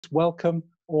welcome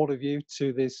all of you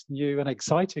to this new and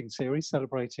exciting series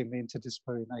celebrating the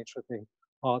interdisciplinary nature of the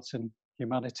arts and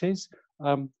humanities.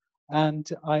 And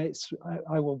I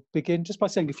will begin just by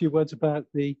saying a few words about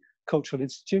the Cultural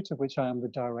Institute, of which I am the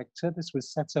director. This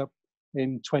was set up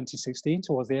in 2016,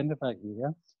 towards the end of that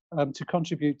year, to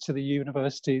contribute to the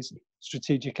university's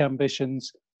strategic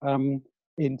ambitions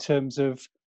in terms of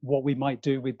what we might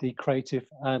do with the creative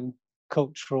and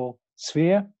cultural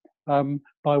sphere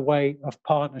by way of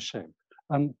partnership,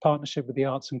 and partnership with the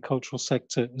arts and cultural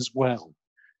sector as well.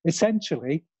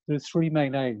 Essentially, there are three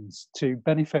main aims: to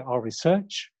benefit our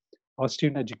research, our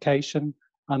student education,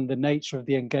 and the nature of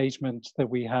the engagement that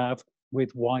we have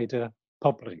with wider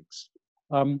publics.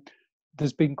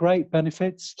 There's been great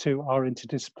benefits to our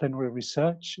interdisciplinary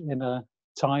research in a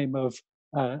time of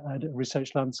a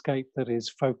research landscape that is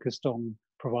focused on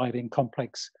providing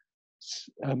complex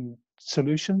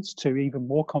solutions to even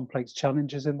more complex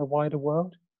challenges in the wider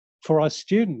world. For our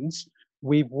students,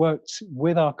 we've worked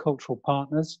with our cultural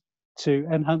partners to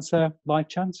enhance their life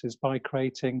chances by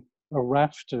creating a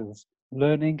raft of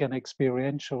learning and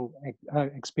experiential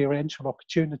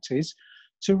opportunities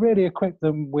to really equip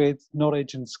them with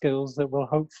knowledge and skills that will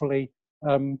hopefully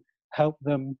help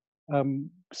them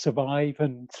survive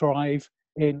and thrive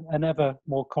in an ever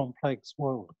more complex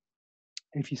world.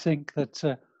 If you think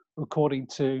that according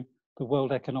to the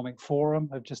World Economic Forum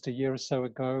of just a year or so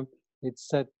ago, it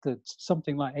said that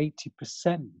something like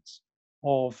 80%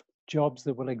 of jobs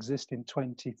that will exist in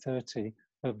 2030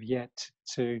 have yet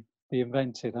to be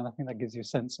invented. And I think that gives you a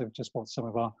sense of just what some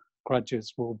of our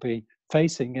graduates will be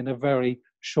facing in a very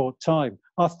short time.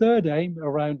 Our third aim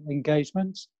around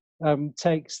engagement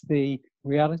takes the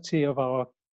reality of our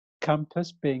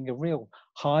campus being a real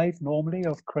hive normally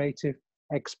of creative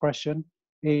expression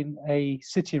in a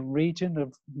city and region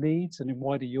of Leeds and in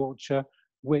wider Yorkshire,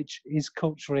 which is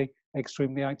culturally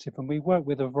extremely active. And we work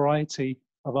with a variety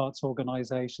of arts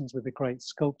organisations, with the great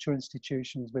sculpture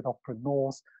institutions, with Opera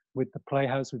North, with the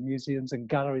Playhouse, with museums and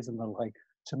galleries and the like,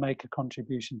 to make a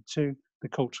contribution to the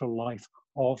cultural life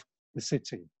of the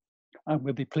city. And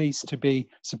we'll be pleased to be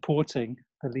supporting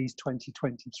the Leeds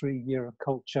 2023 Year of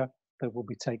Culture that will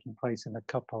be taking place in a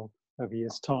couple of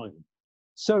years' time.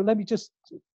 So let me just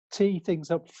tee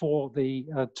things up for the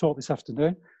talk this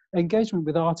afternoon. Engagement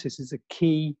with artists is a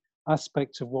key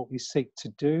aspect of what we seek to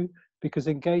do, because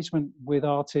engagement with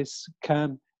artists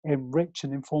can enrich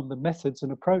and inform the methods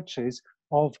and approaches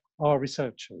of our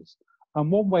researchers. And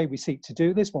one way we seek to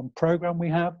do this, one programme we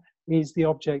have, is the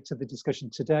object of the discussion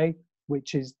today,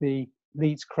 which is the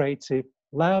Leeds Creative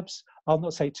Labs. I'll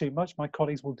not say too much, my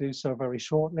colleagues will do so very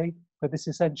shortly, but this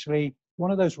is essentially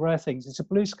one of those rare things. It's a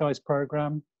blue skies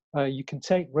programme. You can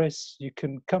take risks, you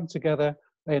can come together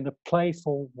in a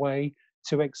playful way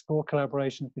to explore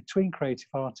collaborations between creative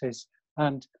artists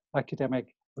and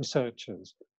academic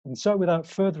researchers. And so without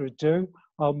further ado,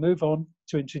 I'll move on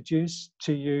to introduce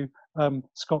to you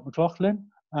Scott McLaughlin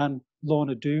and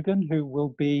Lorna Dougan, who will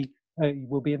be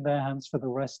in their hands for the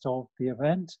rest of the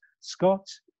event. Scott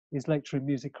is lecturer in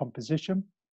music composition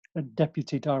and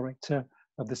deputy director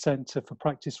of the Centre for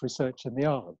Practice Research in the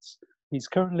Arts. He's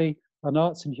currently an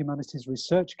Arts and Humanities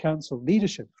Research Council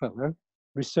Leadership Fellow,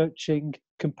 researching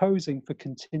composing for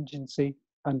contingency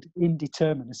and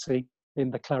indeterminacy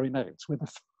in the clarinets, with a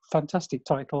fantastic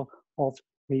title of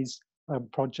his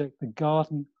project, The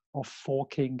Garden of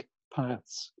Forking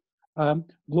Paths.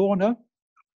 Lorna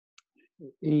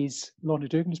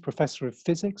Dougan is Professor of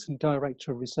Physics and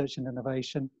Director of Research and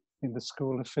Innovation in the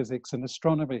School of Physics and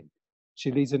Astronomy.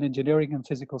 She leads an Engineering and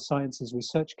Physical Sciences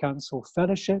Research Council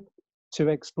Fellowship to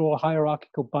explore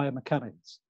hierarchical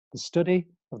biomechanics, the study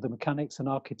of the mechanics and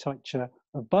architecture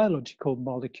of biological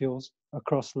molecules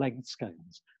across length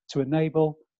scales, to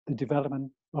enable the development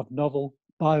of novel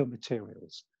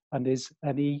biomaterials, and is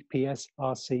an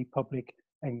EPSRC public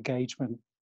engagement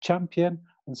champion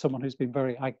and someone who's been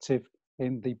very active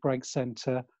in the Bragg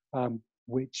Centre,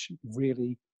 which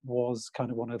really was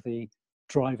kind of one of the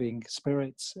driving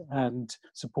spirits and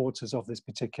supporters of this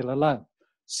particular lab.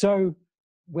 So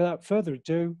without further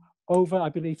ado, I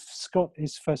believe Scott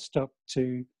is first up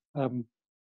to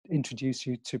introduce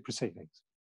you to proceedings.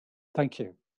 Thank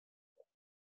you.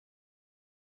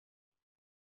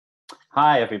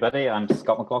 Hi, everybody. I'm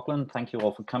Scott McLaughlin. Thank you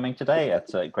all for coming today.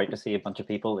 It's great to see a bunch of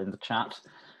people in the chat.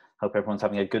 Hope everyone's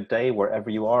having a good day wherever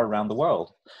you are around the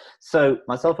world. So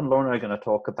myself and Lorna are going to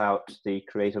talk about the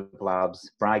Creative Labs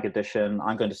Bragg edition.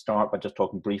 I'm going to start by just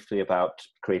talking briefly about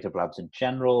Creative Labs in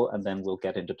general, and then we'll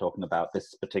get into talking about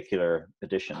this particular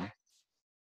edition.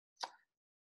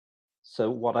 So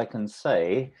what I can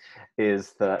say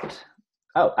is that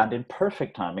Oh, and in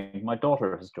perfect timing, my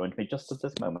daughter has joined me just at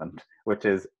this moment, which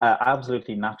is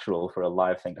absolutely natural for a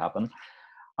live thing to happen.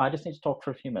 I just need to talk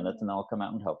for a few minutes and I'll come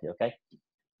out and help you, okay?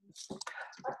 I just want to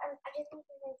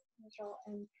say short,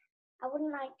 and I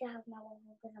wouldn't like to have my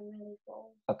waffle because I'm really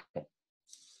full. Okay.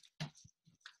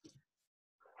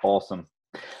 Awesome.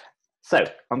 So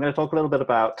I'm going to talk a little bit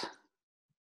about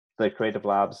the Creative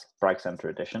Labs Bragg Centre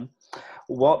edition.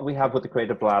 What we have with the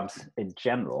Creative Labs in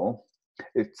general,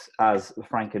 it's, as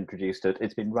Frank introduced it,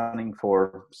 it's been running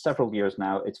for several years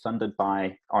now. It's funded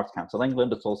by Arts Council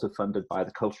England. It's also funded by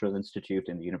the Cultural Institute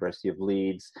in the University of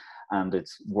Leeds. And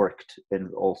it's worked in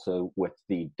also with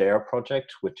the DARE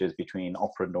project, which is between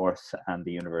Opera North and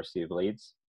the University of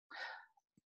Leeds.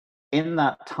 In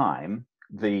that time,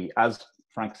 as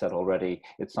Frank said already,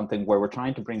 it's something where we're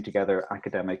trying to bring together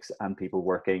academics and people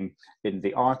working in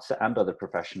the arts and other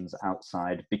professions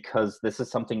outside, because this is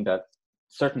something that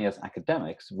certainly as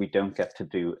academics, we don't get to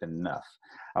do enough.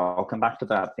 I'll come back to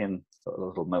that in a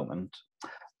little moment.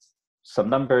 Some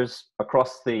numbers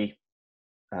across the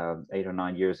 8 or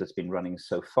 9 years it's been running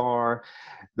so far.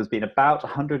 There's been about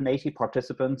 180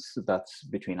 participants. That's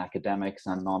between academics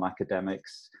and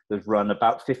non-academics. They've run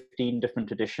about 15 different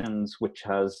editions, which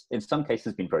has in some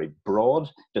cases been very broad,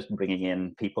 just bringing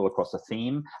in people across a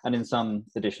theme, and in some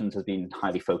editions has been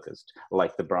highly focused,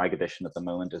 like the Bragg edition at the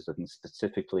moment is looking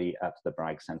specifically at the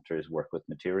Bragg Centre's work with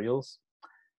materials.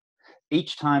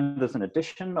 Each time there's an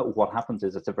edition, what happens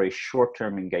is it's a very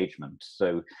short-term engagement.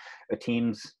 So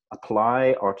teams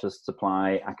apply, artists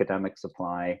apply, academics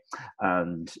apply,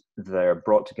 and they're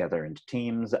brought together into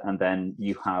teams. And then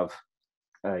you have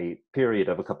a period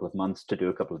of a couple of months to do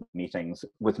a couple of meetings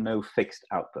with no fixed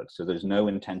output. So there's no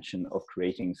intention of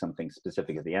creating something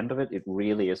specific at the end of it. It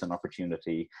really is an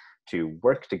opportunity to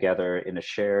work together in a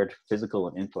shared physical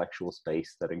and intellectual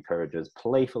space that encourages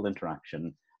playful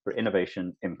interaction for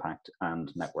innovation, impact,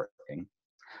 and networking.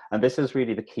 And this is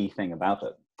really the key thing about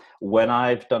it. When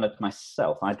I've done it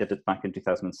myself, I did it back in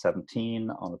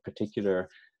 2017 on a particular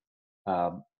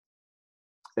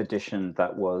edition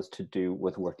that was to do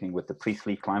with working with the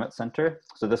Priestley Climate Centre.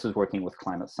 So this is working with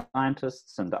climate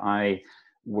scientists, and I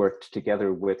worked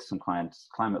together with some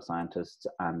climate scientists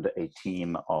and a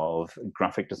team of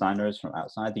graphic designers from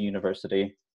outside the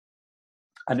university.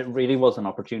 And it really was an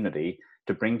opportunity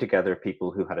to bring together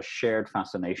people who had a shared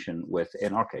fascination with,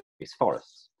 in our case,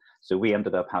 forests. So we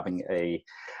ended up having a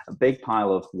big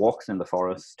pile of walks in the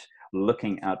forest,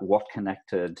 looking at what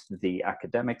connected the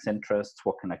academics' interests,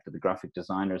 what connected the graphic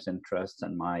designers' interests,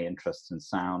 and my interests in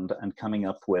sound, and coming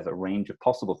up with a range of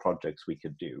possible projects we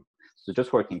could do. So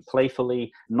just working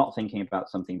playfully, not thinking about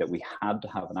something that we had to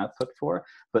have an output for,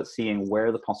 but seeing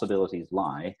where the possibilities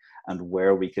lie and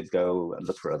where we could go and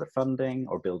look for other funding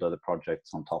or build other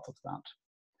projects on top of that.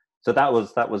 So that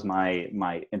was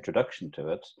my introduction to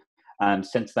it. And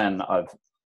since then, I've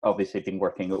obviously been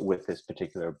working with this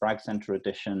particular Bragg Centre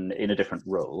edition in a different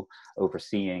role,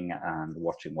 overseeing and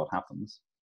watching what happens.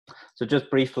 So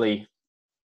just briefly,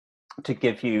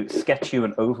 to sketch you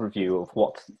an overview of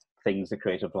what things the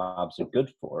Creative Labs are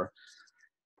good for,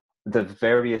 the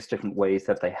various different ways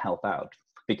that they help out.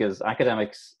 Because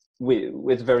academics,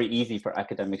 it's very easy for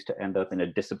academics to end up in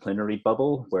a disciplinary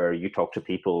bubble where you talk to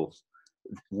people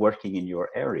working in your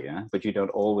area, but you don't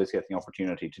always get the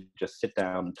opportunity to just sit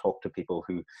down and talk to people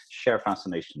who share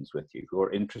fascinations with you, who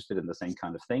are interested in the same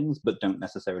kind of things, but don't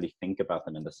necessarily think about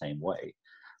them in the same way.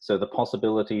 So the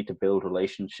possibility to build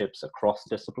relationships across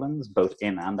disciplines, both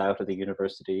in and out of the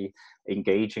university,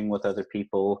 engaging with other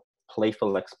people,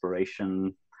 playful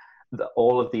exploration,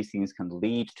 all of these things can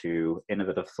lead to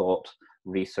innovative thought,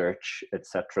 research,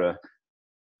 etc.,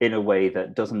 in a way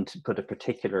that doesn't put a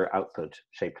particular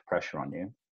output-shaped pressure on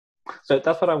you. So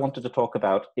that's what I wanted to talk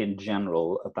about in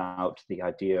general, about the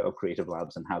idea of Creative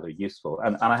Labs and how they're useful.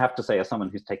 And I have to say, as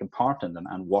someone who's taken part in them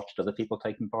and watched other people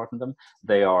taking part in them,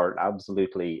 they are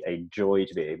absolutely a joy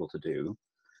to be able to do.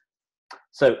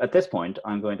 So at this point,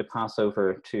 I'm going to pass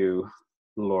over to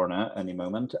Lorna any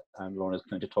moment, and Lorna's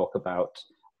going to talk about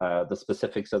the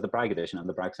specifics of the Bragg edition and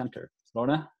the Bragg Centre.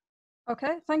 Lorna?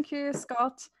 Okay, thank you,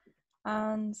 Scott.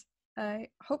 And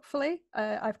hopefully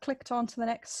I've clicked onto the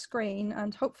next screen,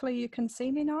 and hopefully you can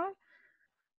see me now.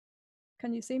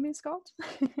 Can you see me, Scott?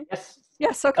 Yes.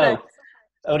 Yes, okay. Oh,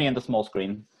 only on the small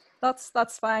screen.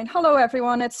 That's fine. Hello,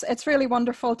 everyone. It's really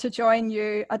wonderful to join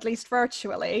you, at least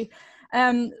virtually.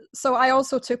 So I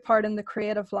also took part in the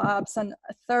Creative Labs and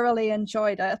thoroughly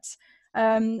enjoyed it.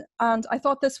 And I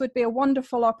thought this would be a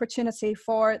wonderful opportunity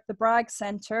for the Bragg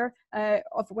Centre,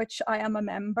 of which I am a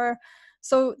member.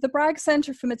 So the Bragg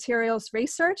Centre for Materials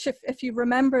Research, if you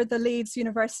remember the Leeds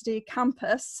University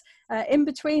campus, In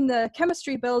between the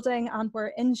chemistry building and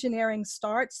where engineering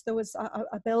starts, there was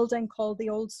a building called the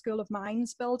Old School of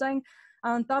Mines building,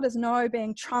 and that is now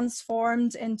being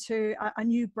transformed into a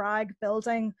new Bragg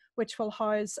building, which will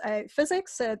house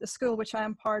physics, the school which I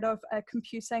am part of,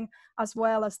 computing, as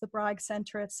well as the Bragg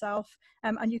Centre itself.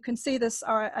 And you can see this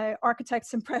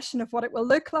architect's impression of what it will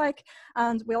look like,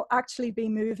 and we'll actually be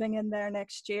moving in there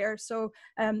next year. So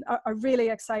a really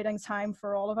exciting time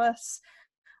for all of us.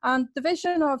 And the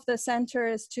vision of the centre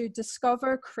is to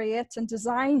discover, create and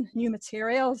design new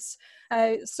materials.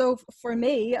 So for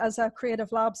me, as a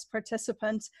Creative Labs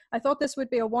participant, I thought this would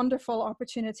be a wonderful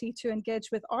opportunity to engage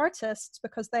with artists,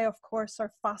 because they, of course,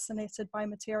 are fascinated by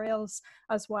materials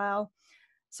as well.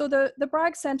 So the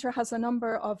Bragg Centre has a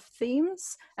number of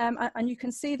themes, and you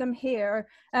can see them here.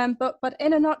 But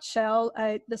in a nutshell,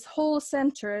 this whole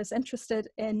centre is interested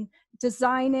in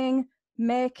designing,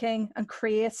 making and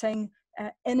creating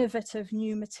innovative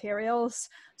new materials.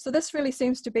 So this really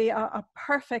seems to be a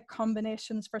perfect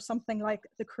combination for something like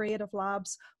the Creative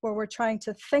Labs, where we're trying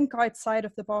to think outside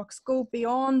of the box, go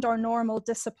beyond our normal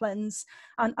disciplines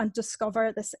and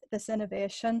discover this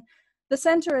innovation. The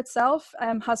centre itself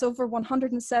has over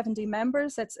 170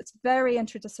 members. It's very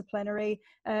interdisciplinary.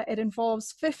 It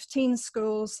involves 15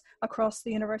 schools across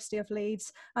the University of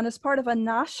Leeds, and is part of a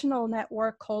national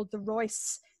network called the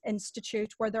Royce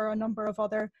Institute, where there are a number of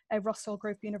other Russell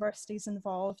Group universities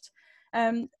involved.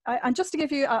 And just to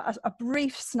give you a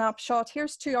brief snapshot,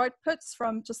 here's two outputs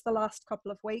from just the last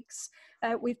couple of weeks.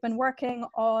 We've been working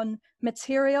on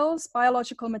materials,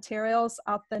 biological materials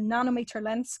at the nanometer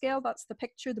length scale. That's the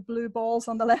picture, the blue balls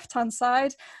on the left-hand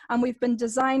side. And we've been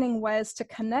designing ways to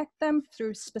connect them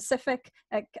through specific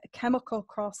chemical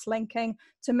cross-linking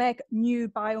to make new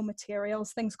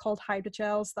biomaterials, things called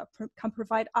hydrogels that can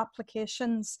provide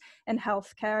applications in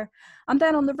healthcare. And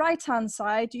then on the right-hand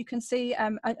side, you can see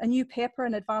a new paper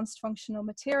in advanced functional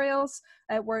materials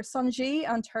where Sunji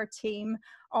and her team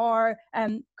are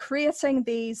creating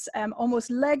these almost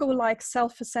Lego-like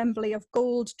self-assembly of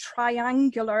gold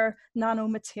triangular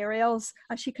nanomaterials,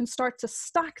 and she can start to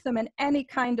stack them in any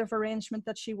kind of arrangement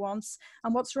that she wants.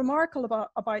 And what's remarkable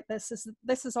about this is that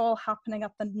this is all happening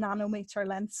at the nanometer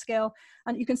length scale.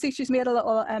 And you can see she's made a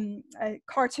little a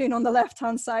cartoon on the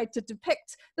left-hand side to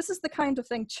depict this is the kind of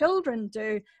thing children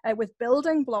do with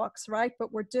building blocks, right?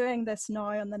 But we're doing this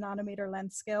now on the nanometer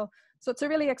length scale. So it's a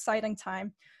really exciting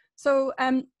time. So,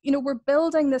 you know, we're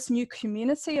building this new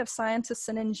community of scientists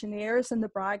and engineers in the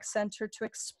Bragg Centre to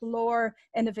explore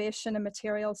innovation and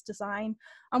materials design.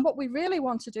 And what we really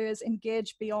want to do is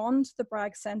engage beyond the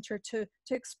Bragg Centre to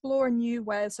explore new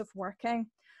ways of working.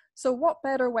 So what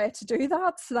better way to do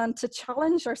that than to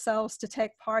challenge ourselves to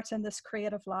take part in this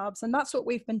Creative Labs? And that's what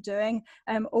we've been doing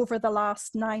over the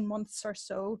last 9 months or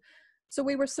so. So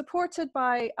we were supported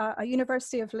by a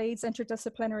University of Leeds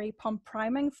interdisciplinary pump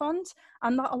priming fund,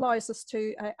 and that allows us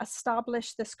to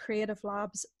establish this Creative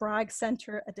Labs Bragg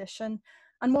Centre edition.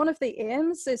 And one of the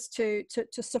aims is to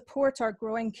support our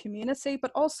growing community,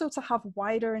 but also to have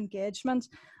wider engagement.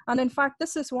 And in fact,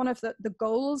 this is one of the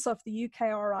goals of the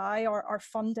UKRI, our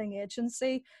funding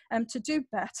agency, to do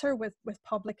better with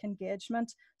public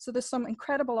engagement. So there's some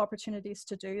incredible opportunities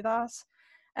to do that.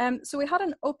 So we had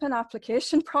an open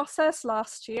application process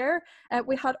last year.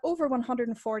 We had over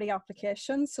 140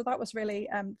 applications, so that was really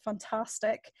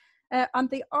fantastic. And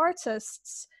the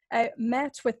artists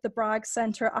met with the Bragg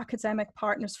Centre academic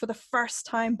partners for the first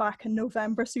time back in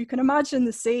November. So you can imagine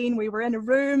the scene. We were in a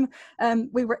room,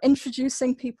 we were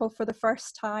introducing people for the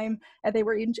first time. They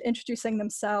were introducing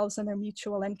themselves and their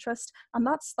mutual interest. And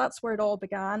that's where it all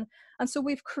began. And so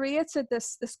we've created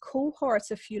this cohort,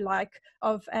 if you like,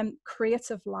 of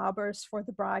creative labbers for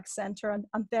the Bragg Centre,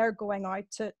 and they're going out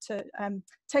to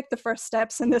take the first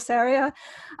steps in this area.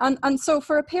 And so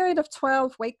for a period of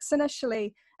 12 weeks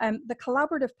initially, the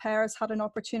collaborative pairs had an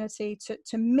opportunity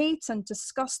to meet and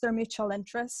discuss their mutual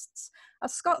interests.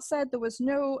 As Scott said, there was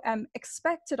no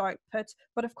expected output,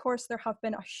 but of course there have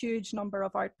been a huge number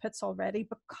of outputs already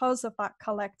because of that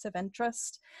collective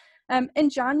interest. In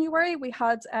January, we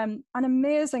had an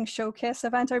amazing showcase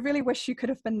event. I really wish you could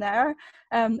have been there,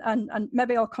 and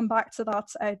maybe I'll come back to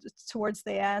that towards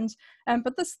the end.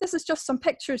 But this is just some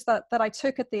pictures that I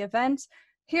took at the event.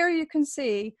 Here you can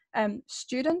see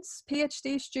students,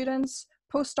 PhD students,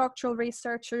 postdoctoral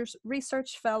researchers,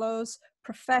 research fellows,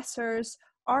 professors,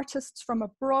 artists from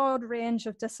a broad range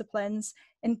of disciplines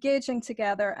engaging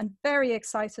together and very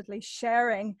excitedly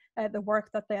sharing the work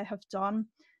that they have done.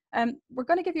 We're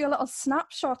going to give you a little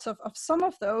snapshot of some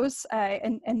of those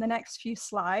in the next few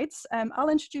slides. I'll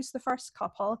introduce the first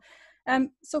couple.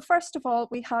 So first of all,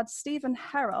 we had Stephen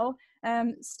Harrell,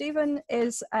 Stephen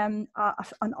is an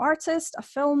artist, a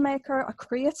filmmaker, a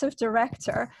creative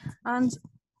director, and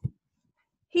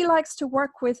he likes to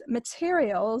work with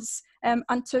materials and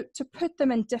to put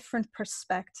them in different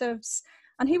perspectives.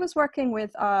 And he was working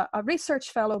with a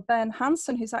research fellow, Ben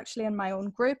Hansen, who's actually in my own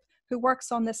group, who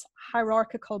works on this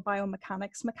hierarchical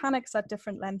biomechanics, mechanics at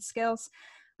different length scales.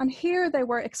 And here they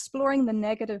were exploring the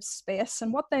negative space.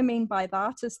 And what they mean by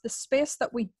that is the space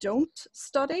that we don't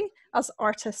study as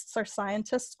artists or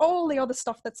scientists, all the other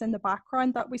stuff that's in the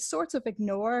background that we sort of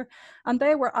ignore. And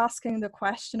they were asking the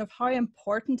question of how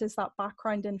important is that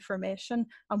background information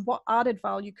and what added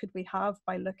value could we have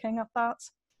by looking at that.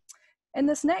 In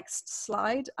this next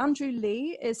slide, Andrew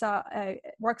Lee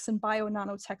works in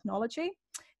bio-nanotechnology.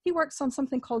 He works on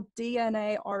something called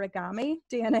DNA origami.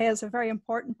 DNA is a very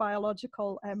important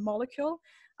biological molecule,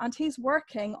 and he's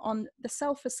working on the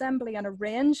self-assembly and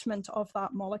arrangement of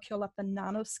that molecule at the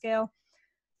nanoscale.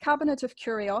 Cabinet of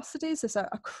Curiosities is a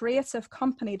creative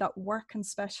company that work and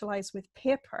specialize with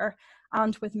paper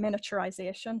and with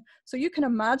miniaturization. So you can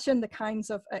imagine the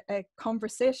kinds of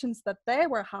conversations that they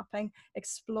were having,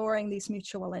 exploring these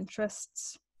mutual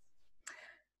interests.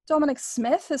 Dominic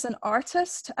Smith is an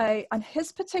artist, and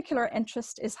his particular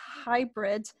interest is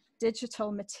hybrid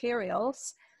digital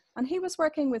materials. And he was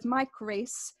working with Mike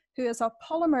Rees, who is a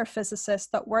polymer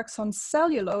physicist that works on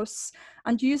cellulose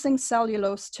and using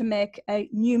cellulose to make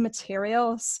new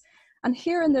materials. And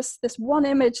here in this one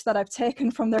image that I've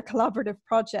taken from their collaborative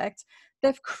project,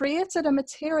 they've created a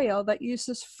material that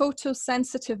uses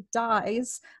photosensitive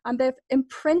dyes, and they've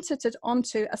imprinted it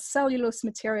onto a cellulose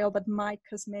material that Mike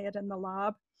has made in the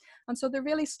lab. And so they're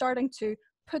really starting to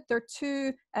put their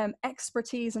two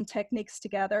expertise and techniques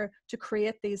together to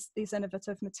create these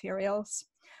innovative materials.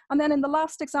 And then in the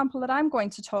last example that I'm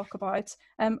going to talk about,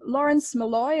 Lawrence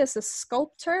Malloy is a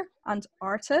sculptor and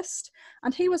artist,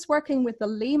 and he was working with the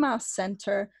LEMAS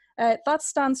Centre. That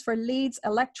stands for Leeds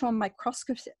Electron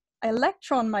Microscopy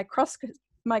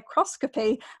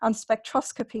and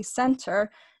Spectroscopy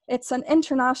Centre. It's an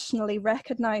internationally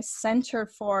recognized center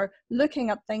for looking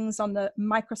at things on the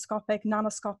microscopic,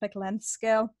 nanoscopic length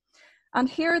scale. And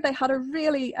here they had a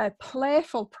really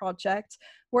playful project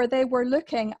where they were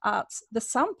looking at the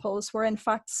samples were in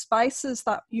fact spices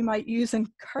that you might use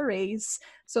in curries.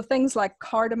 So things like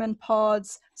cardamom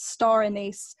pods, star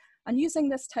anise, and using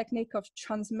this technique of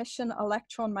transmission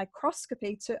electron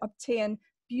microscopy to obtain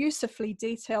beautifully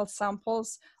detailed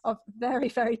samples of very,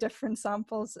 very different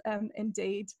samples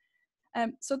indeed.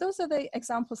 So those are the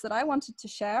examples that I wanted to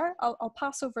share. I'll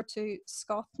pass over to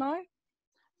Scott now.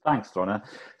 Thanks, Lorna.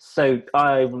 So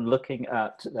I'm looking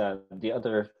at the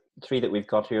other three that we've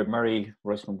got here. Murray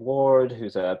Roseman Ward,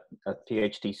 who's a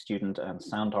PhD student and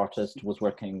sound artist, was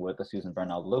working with the Susan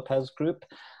Bernal Lopez group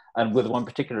and with one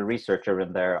particular researcher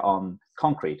in there on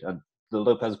concrete. And the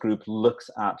Lopez group looks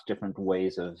at different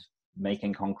ways of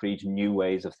making concrete, new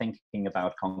ways of thinking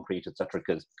about concrete, etc.,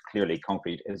 because clearly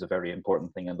concrete is a very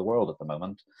important thing in the world at the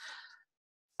moment.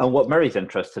 And what Murray's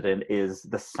interested in is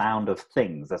the sound of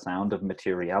things, the sound of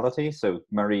materiality. So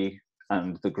Murray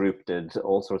and the group did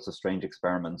all sorts of strange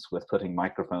experiments with putting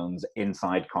microphones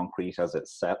inside concrete as it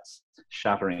sets,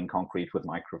 shattering concrete with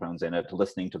microphones in it,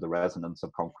 listening to the resonance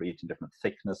of concrete in different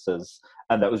thicknesses.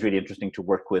 And that was really interesting to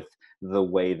work with the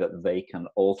way that they can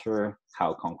alter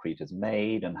how concrete is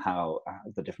made and how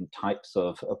the different types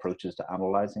of approaches to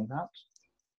analyzing that.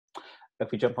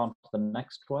 If we jump on to the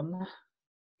next one.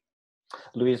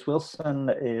 Louise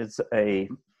Wilson is a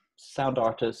sound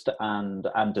artist and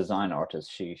design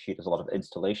artist. She does a lot of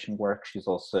installation work. She's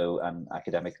also an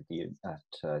academic at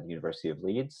the University of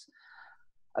Leeds.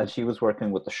 And she was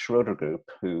working with the Schroeder group,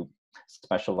 who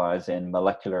specialize in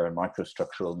molecular and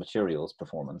microstructural materials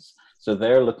performance. So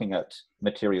they're looking at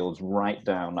materials right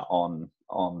down on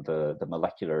the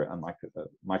molecular and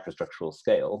microstructural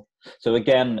scale. So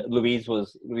again, Louise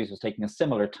was taking a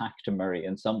similar tack to Murray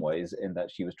in some ways, in that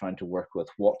she was trying to work with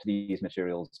what these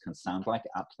materials can sound like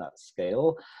at that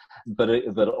scale,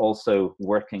 but also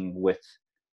working with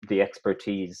the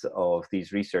expertise of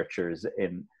these researchers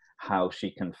in how she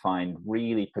can find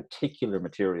really particular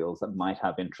materials that might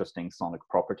have interesting sonic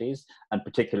properties, and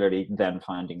particularly then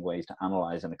finding ways to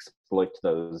analyze and exploit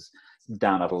those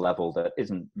down at a level that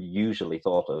isn't usually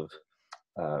thought of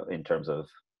in terms of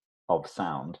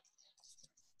sound.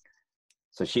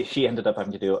 So she ended up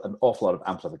having to do an awful lot of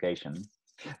amplification.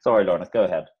 Sorry, Lorna, go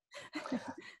ahead.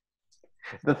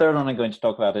 The third one I'm going to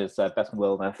talk about is Beth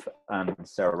Wilneff and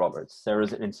Sarah Roberts.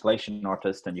 Sarah's an installation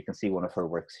artist, and you can see one of her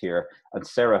works here. And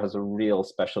Sarah has a real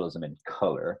specialism in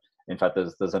color. In fact,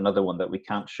 there's another one that we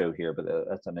can't show here, but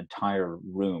it's an entire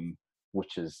room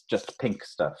which is just pink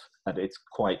stuff, and it's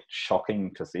quite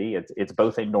shocking to see. It's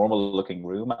both a normal looking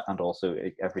room, and also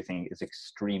everything is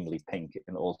extremely pink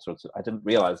in all sorts of, I didn't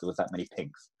realize there was that many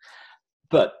pinks.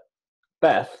 But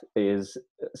Beth is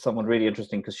someone really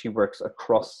interesting because she works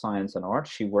across science and art.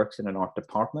 She works in an art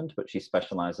department, but she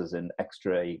specializes in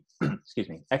X-ray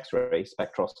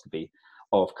spectroscopy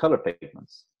of color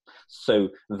pigments. So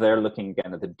they're looking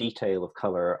again at the detail of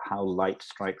color, how light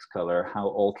strikes color, how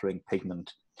altering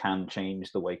pigment can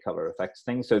change the way color affects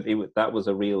things. So that was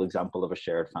a real example of a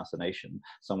shared fascination.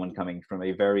 Someone coming from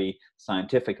a very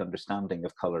scientific understanding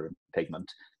of color and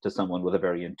pigment to someone with a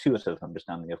very intuitive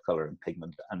understanding of color and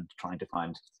pigment, and trying to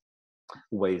find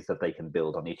ways that they can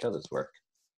build on each other's work.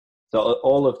 So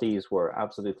all of these were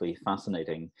absolutely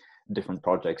fascinating different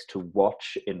projects to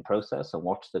watch in process, and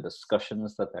watch the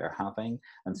discussions that they're having,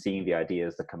 and seeing the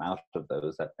ideas that come out of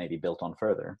those that may be built on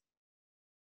further.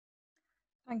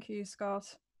 Thank you,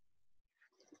 Scott.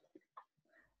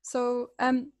 So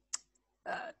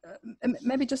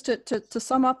maybe just to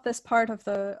sum up this part of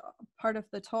the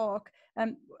talk,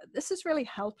 this is really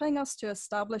helping us to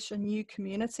establish a new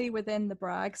community within the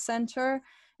Bragg Centre.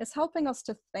 It's helping us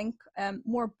to think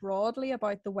more broadly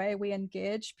about the way we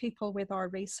engage people with our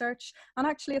research, and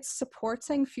actually it's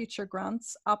supporting future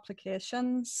grants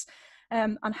applications.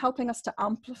 And helping us to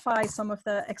amplify some of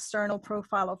the external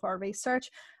profile of our research.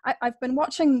 I've been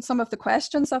watching some of the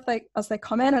questions as they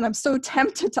come in, and I'm so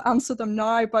tempted to answer them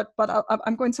now, but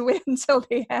I'm going to wait until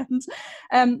the end.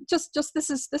 Just this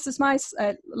is my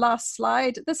last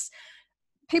slide.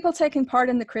 People taking part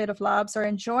in the creative labs are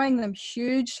enjoying them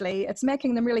hugely. It's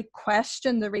making them really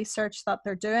question the research that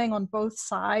they're doing on both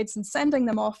sides and sending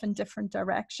them off in different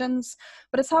directions,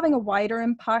 but it's having a wider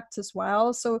impact as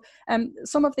well. So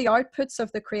some of the outputs of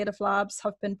the creative labs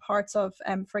have been parts of,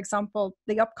 for example,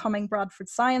 the upcoming Bradford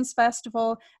Science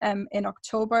Festival in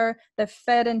October. They've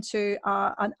fed into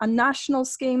a national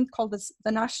scheme called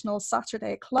the National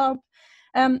Saturday Club.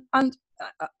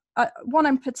 One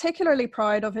I'm particularly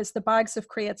proud of is the Bags of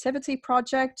Creativity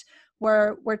project,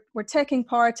 where we're taking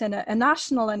part in a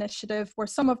national initiative where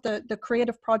some of the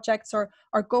creative projects are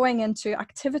going into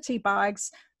activity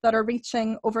bags that are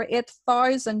reaching over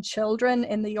 8,000 children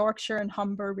in the Yorkshire and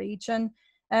Humber region.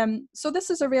 So this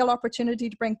is a real opportunity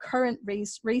to bring current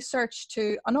research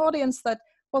to an audience that,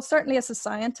 well, certainly as a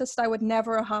scientist, I would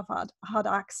never have had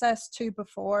access to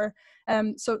before.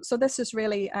 So this is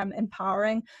really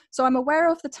empowering. So I'm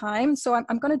aware of the time, so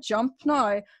I'm going to jump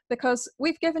now, because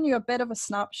we've given you a bit of a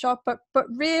snapshot, but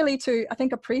really to, I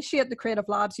think, appreciate the creative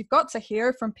labs, you've got to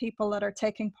hear from people that are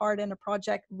taking part in a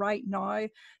project right now.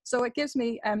 So it gives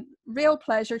me real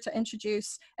pleasure to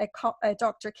introduce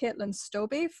Dr Caitlin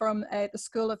Stobie from the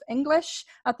School of English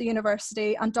at the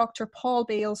university, and Dr Paul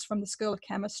Beales from the School of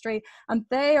Chemistry, and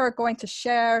they are going to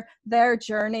share their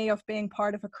journey of being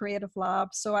part of a creative lab.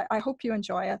 So I hope you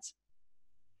enjoy it.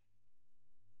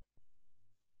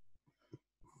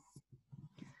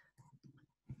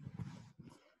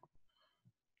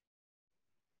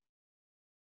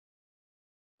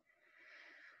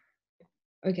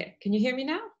 Okay, can you hear me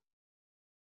now?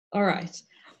 All right.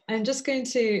 I'm just going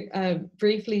to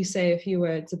briefly say a few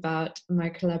words about my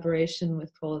collaboration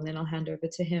with Paul, and then I'll hand over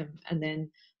to him. And then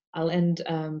I'll end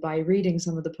by reading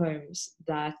some of the poems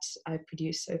that I've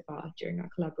produced so far during our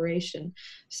collaboration.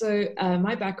 So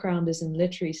my background is in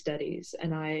literary studies,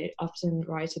 and I often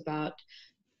write about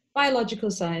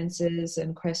biological sciences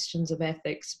and questions of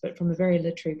ethics, but from a very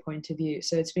literary point of view.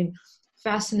 So it's been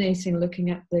fascinating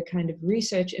looking at the kind of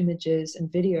research images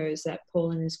and videos that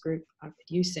Paul and his group are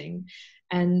producing,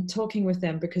 and talking with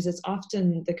them, because it's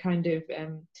often the kind of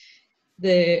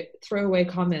the throwaway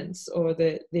comments or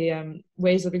the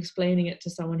ways of explaining it to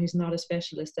someone who's not a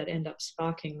specialist that end up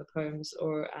sparking the poems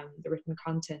or the written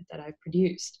content that I've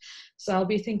produced. So I'll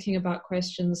be thinking about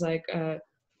questions like,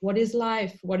 what is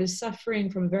life? What is suffering,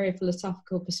 from a very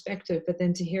philosophical perspective, but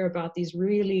then to hear about these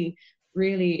really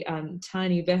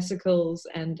tiny vesicles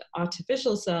and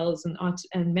artificial cells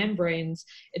and membranes,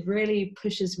 it really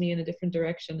pushes me in a different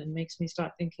direction and makes me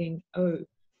start thinking, oh,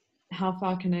 how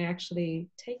far can I actually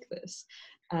take this?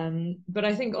 But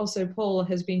I think also Paul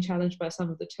has been challenged by some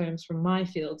of the terms from my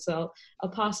field, so I'll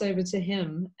pass over to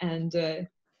him and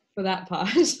for that part.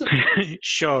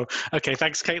 Sure. Okay.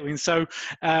 Thanks, Caitlin. So,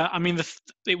 I mean,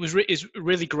 it's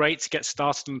really great to get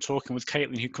started on talking with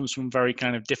Caitlin, who comes from a very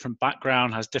kind of different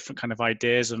background, has different kind of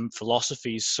ideas and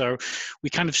philosophies. So, we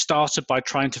kind of started by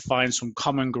trying to find some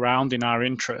common ground in our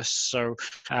interests. So,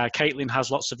 Caitlin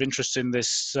has lots of interest in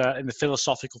this in the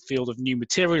philosophical field of new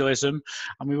materialism,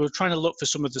 and we were trying to look for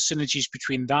some of the synergies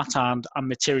between that and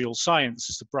material science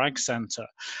as the Bragg Centre.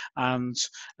 And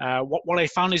what I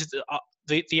found is that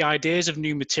the ideas of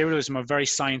new materialism are very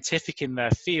scientific in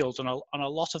their field, and a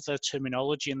lot of their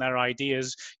terminology and their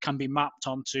ideas can be mapped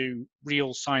onto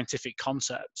real scientific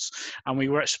concepts. And we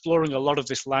were exploring a lot of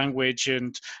this language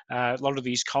and a lot of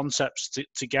these concepts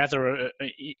together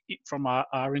from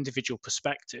our individual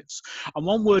perspectives. And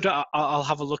one word I'll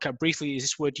have a look at briefly is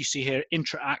this word you see here,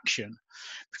 interaction.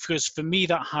 Because for me,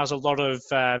 that has a lot of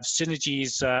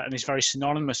synergies and is very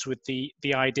synonymous with the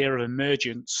idea of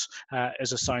emergence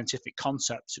as a scientific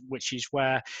concept, which is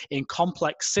where in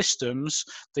complex systems,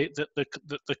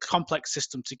 the complex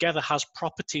system together has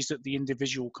properties that the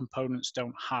individual components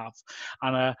don't have.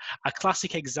 And a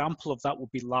classic example of that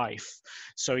would be life.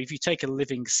 So if you take a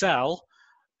living cell,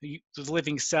 the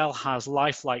living cell has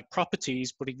lifelike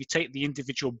properties, but if you take the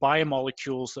individual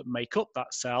biomolecules that make up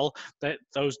that cell,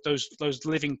 those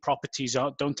living properties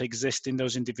don't exist in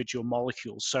those individual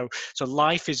molecules. So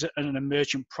life is an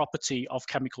emergent property of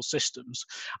chemical systems.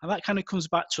 And that kind of comes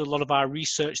back to a lot of our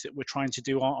research that we're trying to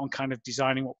do on kind of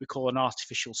designing what we call an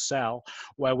artificial cell,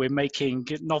 where we're making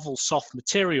novel soft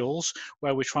materials,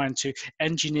 where we're trying to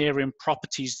engineer in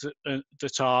properties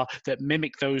that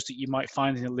mimic those that you might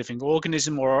find in a living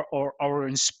organism, or are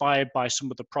inspired by some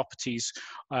of the properties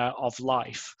of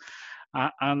life.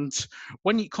 And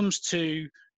when it comes to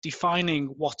defining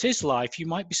what is life, you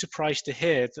might be surprised to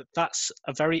hear that that's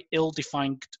a very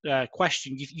ill-defined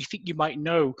question. You think you might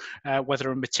know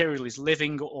whether a material is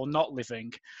living or not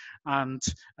living. And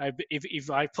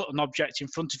if I put an object in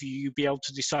front of you, you'd be able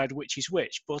to decide which is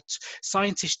which. But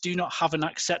scientists do not have an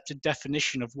accepted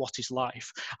definition of what is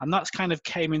life. And that's kind of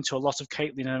came into a lot of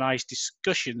Caitlin and I's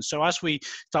discussions. So as we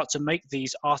start to make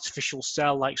these artificial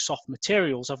cell-like soft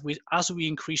materials, as we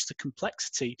increase the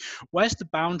complexity, where's the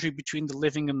boundary between the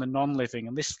living and the non-living?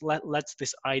 And this led to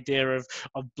this idea of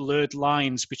blurred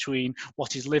lines between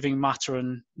what is living matter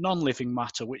and non-living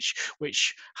matter,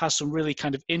 which has some really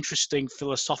kind of interesting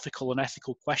philosophical and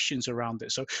ethical questions around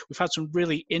it. So we've had some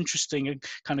really interesting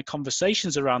kind of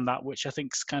conversations around that, which I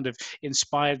think's kind of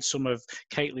inspired some of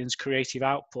Caitlin's creative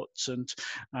outputs.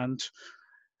 And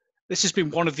this has been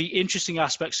one of the interesting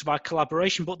aspects of our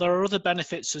collaboration, but there are other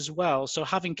benefits as well. So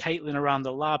having Caitlin around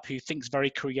the lab, who thinks very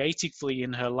creatively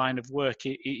in her line of work,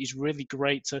 it is really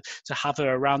great to have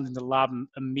her around in the lab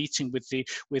and meeting with the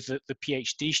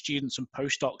PhD students and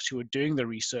postdocs who are doing the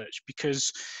research,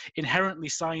 because inherently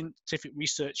scientific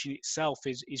research in itself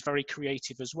is very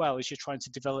creative as well. As you're trying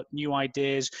to develop new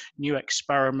ideas, new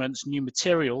experiments, new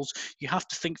materials, you have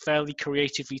to think fairly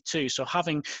creatively too. So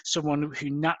having someone who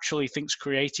naturally thinks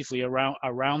creatively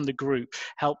around the group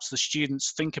helps the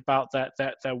students think about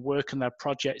their work and their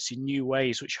projects in new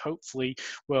ways, which hopefully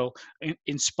will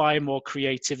inspire more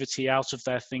creativity out of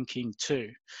their thinking too.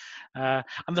 And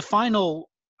the final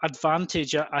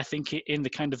advantage, I think, in the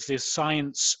kind of the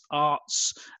science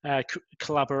arts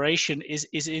collaboration is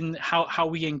in how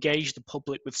we engage the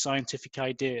public with scientific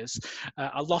ideas.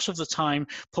 A lot of the time,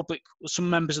 some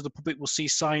members of the public will see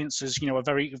science as, a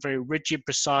very, very rigid,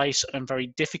 precise, and very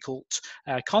difficult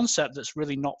concept that's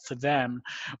really not for them.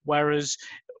 Whereas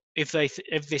if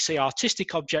they say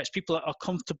artistic objects, people are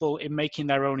comfortable in making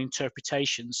their own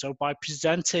interpretations. So by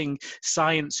presenting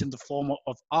science in the form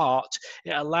of art,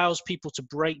 it allows people to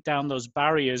break down those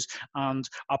barriers and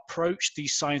approach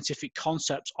these scientific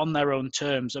concepts on their own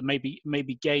terms, and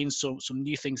maybe gain some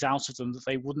new things out of them that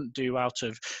they wouldn't do out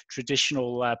of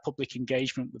traditional public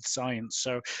engagement with science.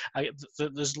 So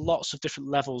there's lots of different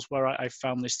levels where I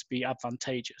found this to be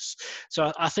advantageous.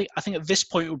 So I think at this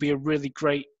point it would be a really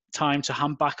great time to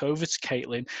hand back over to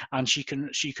Caitlin, and she can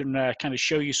kind of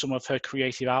show you some of her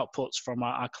creative outputs from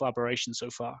our collaboration so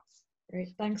far. Great,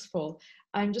 thanks, Paul.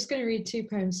 I'm just going to read 2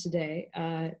 poems today.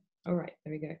 All right,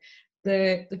 there we go.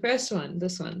 The first one,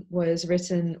 this one, was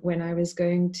written when I was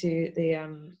going to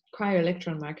the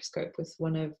cryo-electron microscope with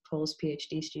one of Paul's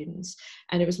PhD students.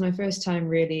 And it was my first time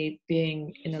really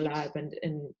being in a lab and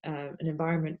in an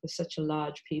environment with such a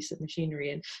large piece of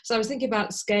machinery. And so I was thinking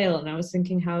about scale, and I was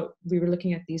thinking how we were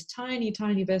looking at these tiny,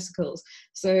 tiny vesicles.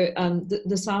 So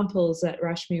the samples that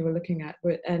Rashmi were looking at,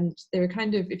 and they were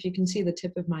kind of, if you can see the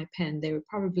tip of my pen, they were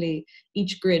probably,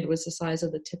 each grid was the size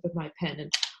of the tip of my pen.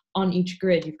 And on each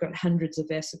grid, you've got hundreds of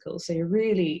vesicles. So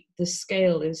the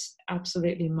scale is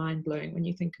absolutely mind-blowing when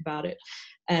you think about it.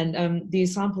 And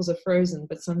these samples are frozen,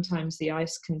 but sometimes the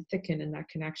ice can thicken, and that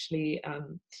can actually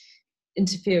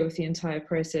interfere with the entire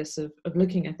process of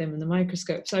looking at them in the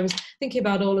microscope. So I was thinking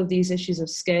about all of these issues of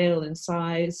scale and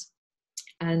size.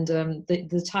 And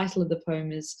the title of the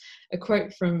poem is a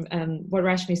quote from what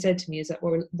Rashmi said to me, is that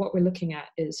what we're looking at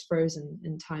is frozen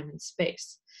in time and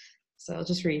space. So I'll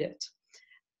just read it.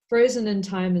 Frozen in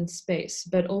time and space,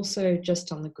 but also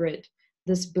just on the grid.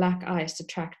 This black ice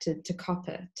attracted to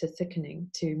copper, to thickening,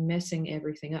 to messing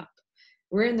everything up.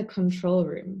 We're in the control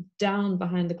room. Down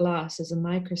behind the glass is a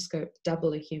microscope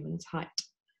double a human's height.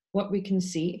 What we can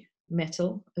see,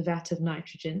 metal, a vat of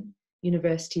nitrogen,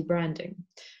 university branding.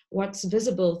 What's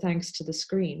visible thanks to the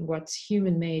screen, what's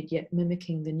human-made yet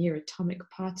mimicking the near atomic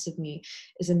parts of me,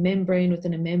 is a membrane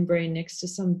within a membrane next to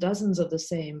some dozens of the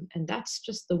same, and that's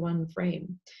just the one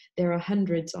frame. There are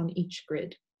hundreds on each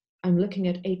grid. I'm looking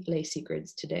at 8 lacy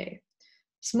grids today.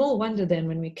 Small wonder then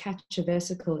when we catch a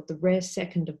vesicle at the rare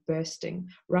second of bursting,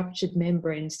 ruptured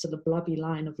membranes to the blobby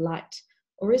line of light.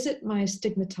 Or is it my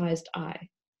stigmatized eye?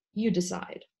 You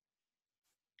decide.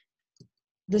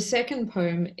 The second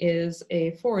poem is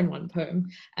a 4-in-1 poem,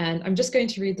 and I'm just going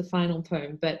to read the final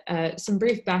poem, but some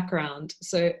brief background.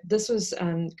 So this was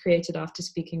created after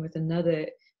speaking with another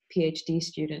PhD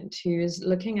student who is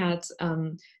looking at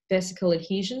vesicle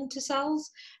adhesion to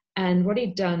cells. And what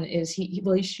he'd done is he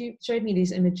showed me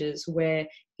these images where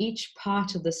each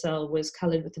part of the cell was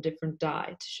colored with a different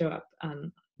dye to show up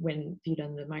when viewed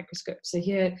under the microscope. So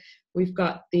here we've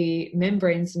got the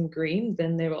membranes in green,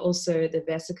 then there were also the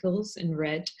vesicles in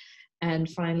red, and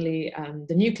finally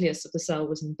the nucleus of the cell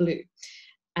was in blue.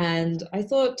 And I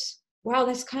thought, wow,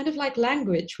 that's kind of like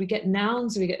language. We get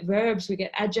nouns, we get verbs, we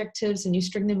get adjectives, and you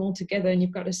string them all together and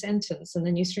you've got a sentence, and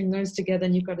then you string those together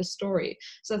and you've got a story.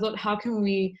 So I thought, how can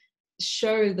we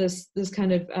show this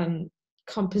kind of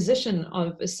composition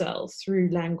of a cell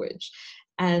through language?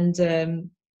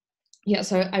 And yeah,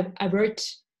 so I wrote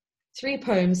 3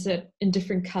 poems that in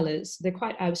different colors. They're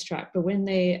quite abstract, but when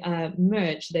they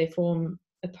merge, they form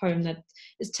a poem that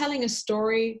is telling a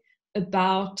story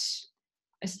about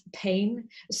pain.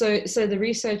 So the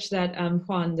research that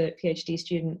Juan, the PhD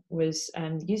student, was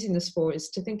using this for is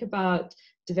to think about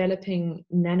developing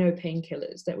nano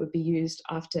painkillers that would be used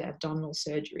after abdominal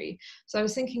surgery. So I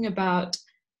was thinking about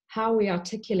how we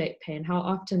articulate pain, how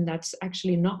often that's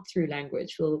actually not through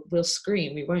language. We'll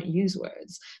scream, we won't use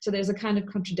words. So there's a kind of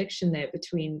contradiction there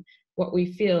between what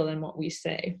we feel and what we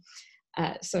say.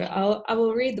 So I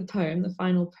will read the poem, the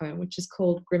final poem, which is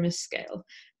called Grimace Scale.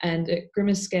 And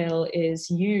Grimace Scale is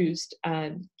used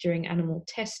during animal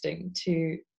testing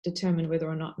to determine whether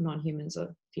or not non-humans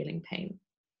are feeling pain.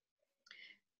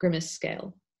 Grimace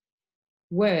Scale.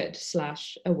 Word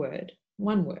 / a word,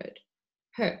 one word.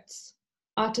 Hurts.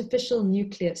 Artificial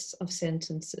nucleus of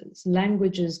sentences,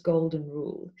 language's golden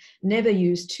rule. Never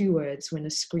use 2 words when a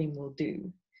scream will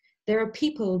do. There are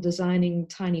people designing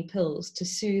tiny pills to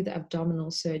soothe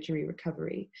abdominal surgery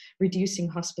recovery, reducing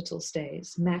hospital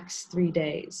stays, max 3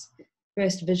 days.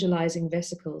 First visualizing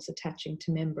vesicles attaching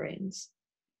to membranes.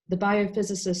 The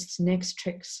biophysicist's next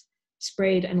tricks,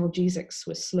 sprayed analgesics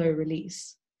with slow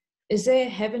release. Is there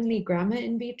heavenly grammar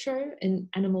in vitro in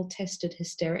animal-tested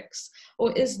hysterics?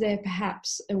 Or is there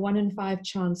perhaps a 1 in 5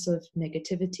 chance of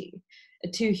negativity, a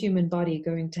 2 human body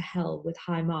going to hell with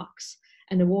high marks,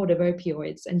 an award of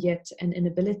opioids, and yet an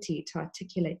inability to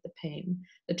articulate the pain,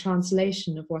 the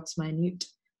translation of what's minute,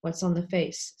 what's on the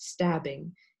face, stabbing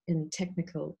in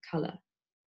technical color?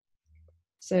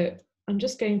 So I'm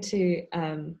just going to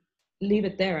leave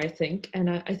it there, I think. And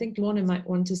I think Lorna might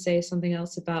want to say something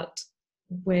else about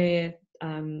where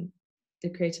the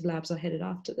creative labs are headed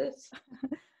after this.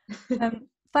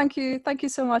 Thank you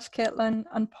so much, Caitlin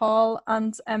and Paul,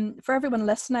 and for everyone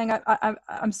listening.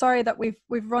 I'm sorry that we've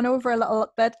run over a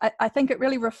little bit. I think it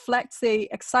really reflects the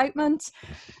excitement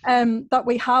that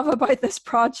we have about this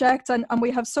project, and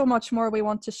we have so much more we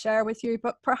want to share with you.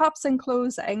 But perhaps in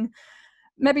closing,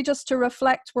 maybe just to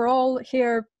reflect, we're all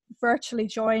here virtually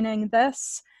joining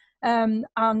this. And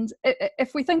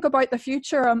if we think about the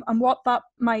future and what that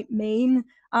might mean,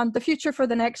 and the future for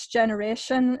the next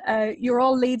generation, you're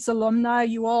all Leeds alumni,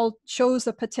 you all chose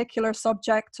a particular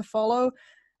subject to follow,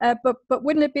 but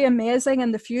wouldn't it be amazing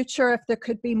in the future if there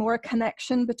could be more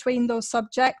connection between those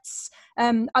subjects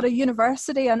at a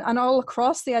university and all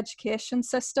across the education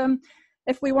system?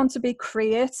 if we want to be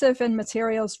creative in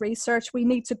materials research, we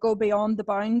need to go beyond the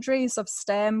boundaries of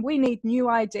STEM. We need new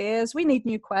ideas, we need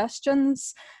new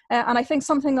questions. And I think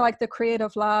something like the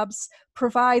Creative Labs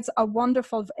provides a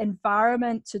wonderful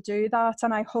environment to do that.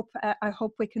 And I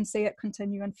hope we can see it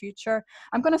continue in future.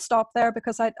 I'm going to stop there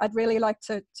because I'd really like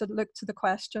to look to the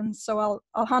questions. So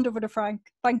I'll hand over to Frank.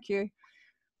 Thank you.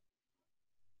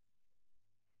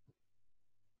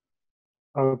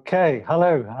 Okay,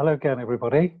 hello again,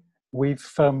 everybody. We've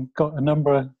got a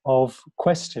number of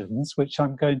questions which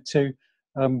I'm going to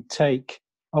take.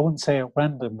 I wouldn't say at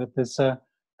random, but there's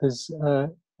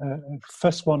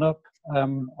first one up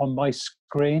on my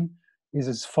screen is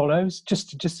as follows.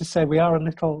 Just to say, we are a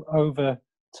little over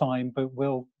time, but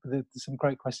there's some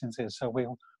great questions here, so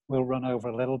we'll run over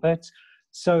a little bit.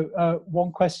 So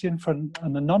one question from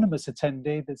an anonymous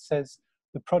attendee that says,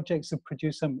 the projects have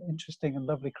produced some interesting and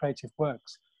lovely creative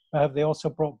works, but have they also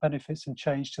brought benefits and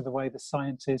change to the way the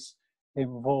scientists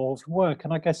involved work?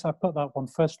 And I guess I put that one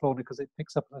first, Lorna, because it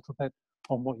picks up a little bit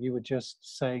on what you were just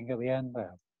saying at the end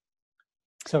there.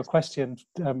 So a question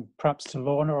perhaps to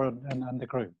Lorna and the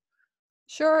group.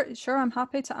 Sure, I'm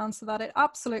happy to answer that. It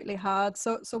absolutely had.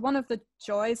 So one of the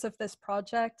joys of this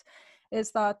project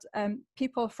is that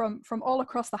people from all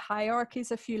across the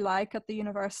hierarchies, if you like, at the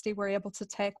university were able to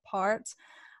take part.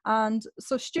 And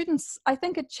so students, I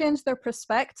think it changed their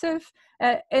perspective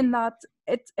in that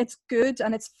it's good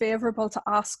and it's favourable to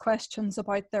ask questions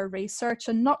about their research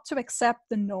and not to accept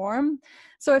the norm.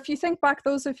 So if you think back,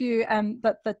 those of you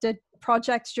that did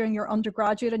projects during your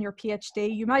undergraduate and your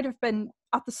PhD, you might have been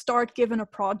at the start given a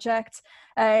project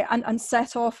and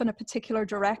set off in a particular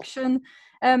direction.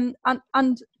 And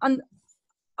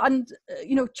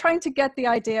you know, trying to get the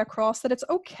idea across that it's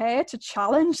okay to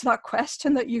challenge that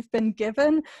question that you've been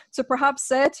given, to perhaps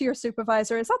say to your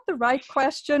supervisor, is that the right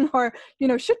question? Or, you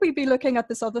know, should we be looking at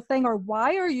this other thing? Or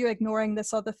why are you ignoring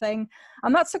this other thing?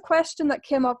 And that's a question that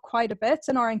came up quite a bit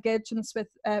in our engagements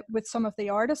with some of the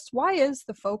artists. Why is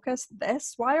the focus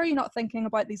this? Why are you not thinking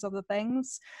about these other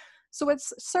things? So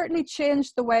it's certainly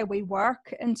changed the way we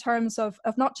work in terms of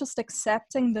not just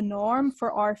accepting the norm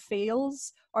for our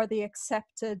fields or the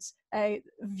accepted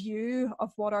view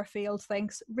of what our field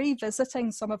thinks, revisiting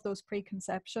some of those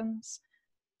preconceptions.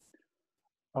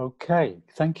 Okay,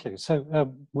 thank you.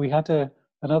 So we had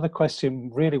another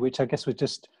question really, which I guess was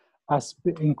just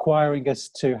inquiring as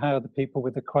to how the people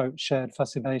with the quote shared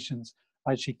fascinations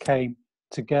actually came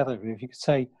together. If you could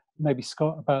say maybe,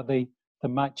 Scott, about the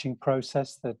matching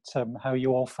process, that how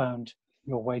you all found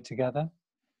your way together?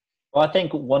 Well, I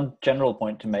think one general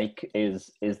point to make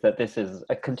is that this is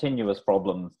a continuous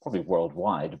problem, probably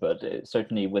worldwide, but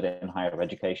certainly within higher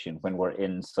education, when we're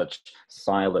in such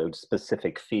siloed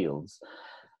specific fields,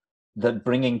 that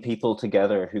bringing people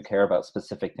together who care about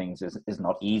specific things is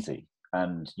not easy.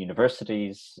 And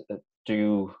universities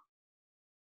do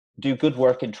good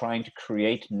work in trying to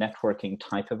create networking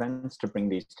type events to bring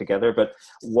these together, but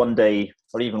one day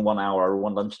or even 1 hour or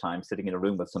one lunchtime sitting in a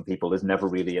room with some people is never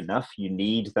really enough. You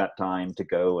need that time to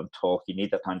go and talk. You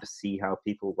need that time to see how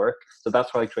people work. So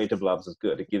that's why Creative Labs is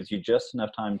good. It gives you just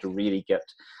enough time to really get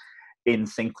in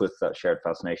sync with that shared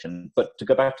fascination. But to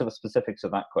go back to the specifics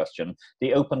of that question,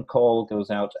 the open call goes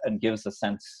out and gives a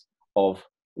sense of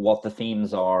what the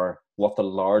themes are, what the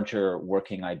larger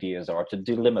working ideas are, to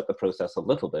delimit the process a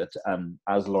little bit. And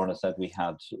as Lorna said, we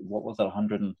had, what was it,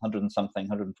 100 and something,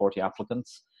 140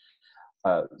 applicants.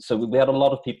 So we had a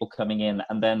lot of people coming in,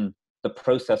 and then the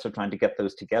process of trying to get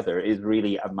those together is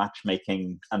really a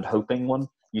matchmaking and hoping one.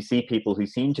 You see people who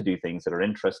seem to do things that are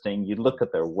interesting, you look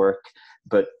at their work,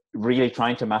 but really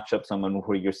trying to match up someone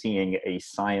where you're seeing a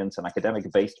science and academic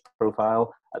based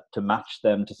profile to match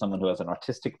them to someone who has an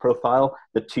artistic profile.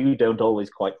 The two don't always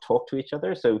quite talk to each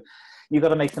other. So you've got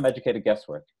to make some educated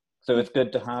guesswork. So it's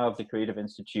good to have the Creative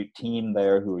Institute team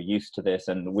there who are used to this.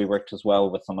 And we worked as well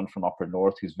with someone from Upper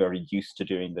North who's very used to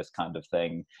doing this kind of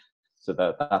thing. So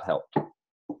that helped.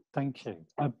 Thank you.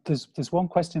 There's one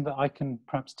question that I can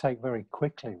perhaps take very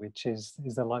quickly, which is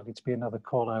there likely to be another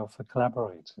call out for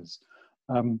collaborators?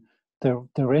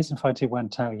 There is, in fact, it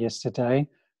went out yesterday.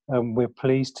 We're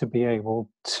pleased to be able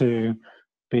to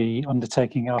be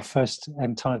undertaking our first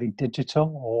entirely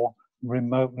digital or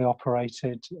remotely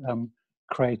operated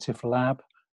creative lab,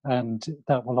 and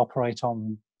that will operate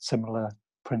on similar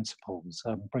principles,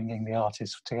 bringing the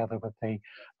artists together with the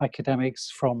academics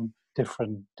from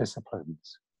different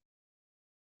disciplines.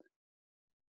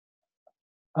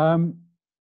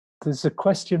 There's a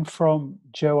question from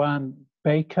Joanne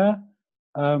Baker.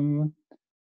 Do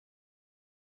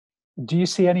you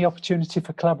see any opportunity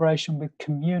for collaboration with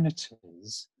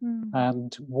communities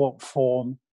and what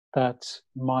form that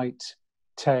might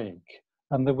take.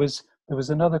 And there was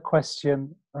another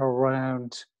question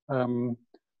around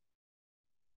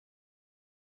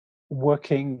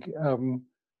working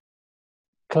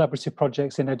collaborative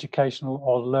projects in educational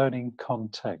or learning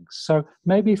contexts. So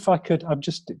maybe if I could, I'm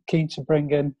just keen to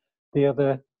bring in the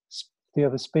other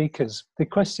speakers. The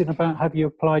question about have you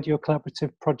applied your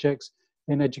collaborative projects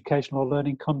in educational or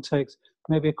learning contexts,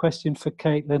 maybe a question for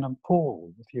Caitlin and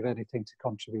Paul, if you have anything to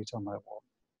contribute on that one.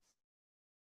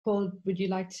 Paul, would you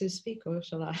like to speak, or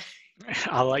shall I?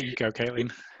 I'll let you go,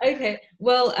 Caitlin. Okay,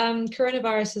 well,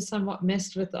 coronavirus has somewhat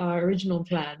messed with our original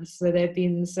plans. So there have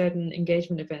been certain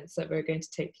engagement events that were going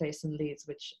to take place in Leeds,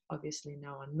 which obviously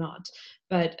now are not.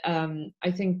 But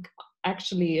I think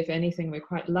actually, if anything, we're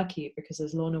quite lucky because,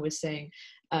 as Lorna was saying,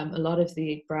 a lot of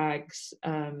the Bragg's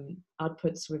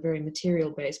outputs were very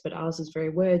material based, but ours is very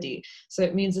wordy. So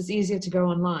it means it's easier to go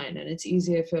online, and it's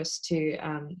easier for us to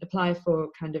apply for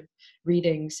kind of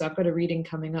reading. So I've got a reading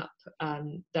coming up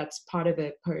that's part of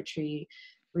a poetry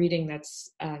reading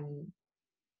that's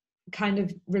kind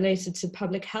of related to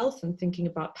public health and thinking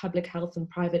about public health and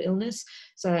private illness.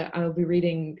 So I'll be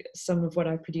reading some of what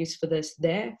I produced for this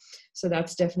there. So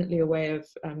that's definitely a way of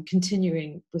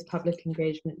continuing with public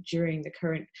engagement during the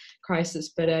current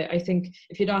crisis. But I think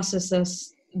if you'd asked us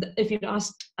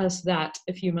that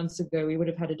a few months ago, we would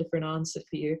have had a different answer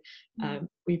for you.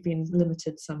 We've been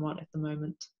limited somewhat at the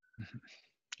moment.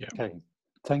 Yeah. Okay,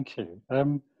 thank you.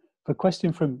 A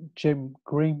question from Jim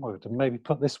Greenwood, and maybe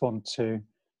put this one to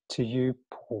you,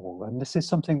 Paul. And this is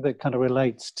something that kind of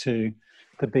relates to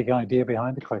the big idea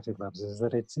behind the Creative Labs, is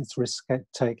that it's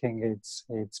risk-taking,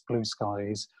 it's blue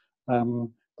skies.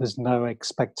 There's no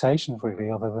expectation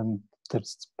really, other than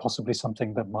there's possibly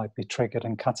something that might be triggered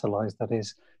and catalyzed that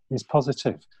is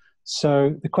positive.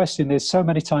 So the question is, so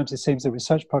many times it seems that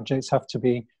research projects have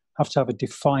to have a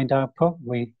defined output.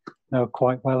 We know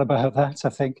quite well about that, I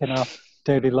think, in our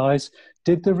daily lives.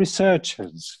 Did the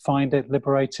researchers find it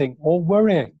liberating or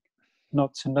worrying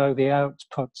not to know the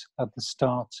output at the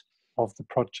start of the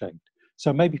project?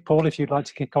 So maybe, Paul, if you'd like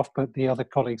to kick off, but the other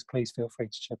colleagues, please feel free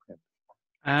to chip in.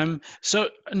 So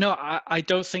no, I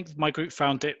don't think my group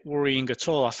found it worrying at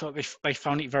all. I thought they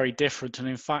found it very different, and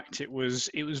in fact, it was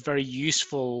very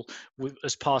useful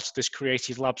as part of this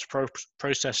Creative Labs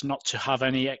process not to have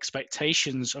any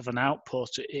expectations of an output.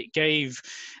 It gave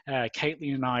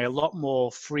Caitlin and I a lot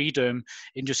more freedom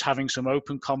in just having some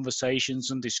open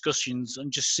conversations and discussions,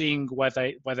 and just seeing where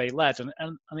they led. And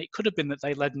it could have been that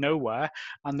they led nowhere,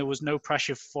 and there was no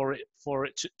pressure for it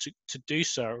to do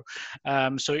so.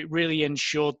 So it really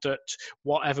ensured that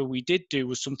whatever we did do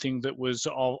was something that was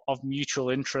of mutual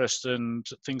interest and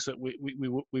things that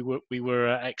we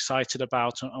were excited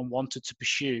about and wanted to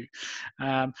pursue.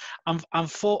 And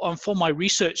for my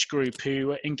research group,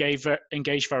 who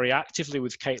engaged very actively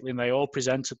with Caitlin, they all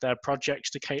presented their projects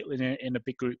to Caitlin in a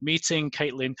big group meeting.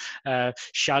 Caitlin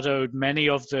shadowed many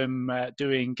of them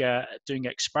doing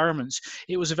experiments.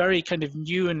 It was a very kind of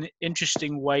new and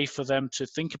interesting way for them to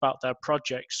think about their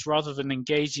projects, rather than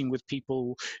engaging with people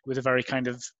with a very kind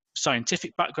of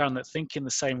scientific background that think in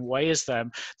the same way as them.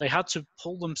 They had to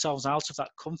pull themselves out of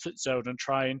that comfort zone and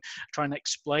try and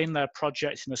explain their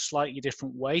project in a slightly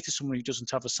different way to someone who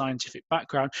doesn't have a scientific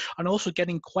background, and also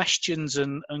getting questions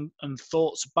and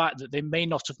thoughts back that they may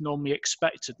not have normally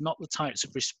expected, not the types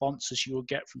of responses you will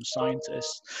get from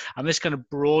scientists. And this kind of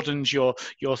broadens your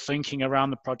thinking around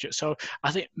the project. So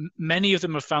I think many of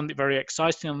them have found it very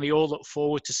exciting, and they all look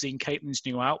forward to seeing Caitlin's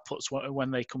new outputs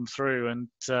when they come through. And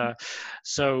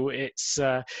so it's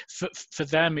for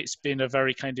them, it's been a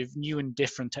very kind of new and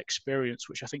different experience,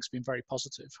 which I think has been very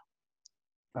positive.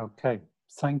 Okay,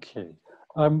 thank you.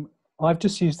 I've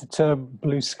just used the term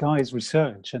blue skies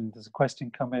research, and there's a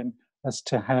question come in as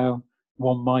to how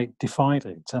one might define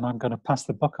it, and I'm going to pass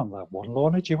the buck on that one.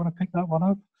 Lorna, do you want to pick that one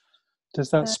up? Does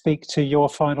that speak to your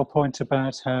final point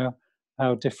about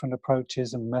how different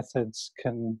approaches and methods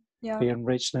can be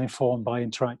enriched and informed by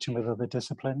interaction with other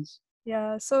disciplines?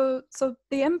 Yeah, so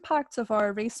the impact of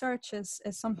our research is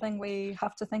something we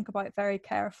have to think about very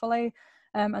carefully.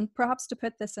 And perhaps to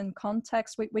put this in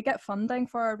context, we get funding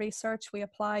for our research. We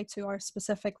apply to our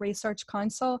specific research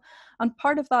council. And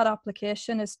part of that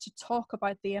application is to talk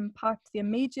about the impact, the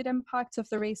immediate impact of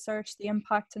the research, the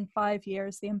impact in 5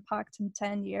 years, the impact in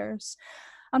 10 years.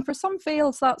 And for some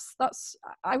fields, that's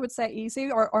I would say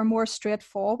easy or more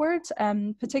straightforward,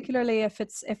 particularly if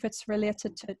it's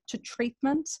related to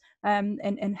treatment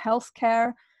in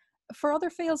healthcare. For other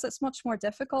fields, it's much more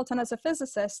difficult. And as a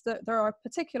physicist, there are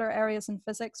particular areas in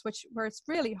physics where it's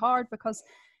really hard, because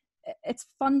it's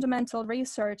fundamental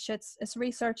research. It's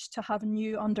research to have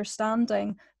new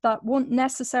understanding that won't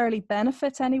necessarily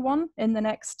benefit anyone in the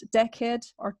next decade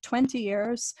or 20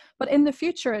 years, but in the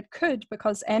future it could,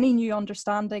 because any new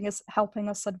understanding is helping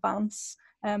us advance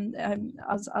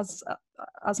as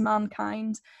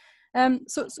mankind.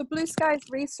 So Blue Skies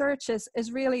research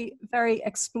is really very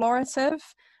explorative.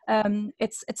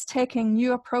 It's taking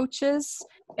new approaches.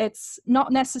 It's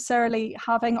not necessarily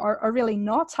having, or really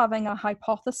not having, a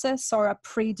hypothesis or a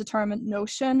predetermined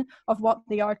notion of what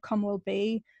the outcome will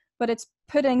be, but it's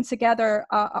putting together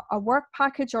a work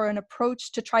package or an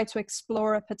approach to try to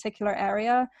explore a particular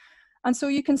area. And so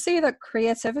you can see that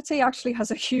creativity actually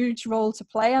has a huge role to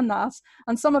play in that.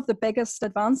 And some of the biggest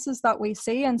advances that we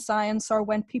see in science are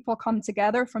when people come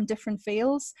together from different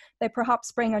fields. They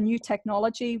perhaps bring a new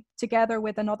technology together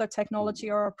with another technology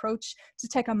or approach to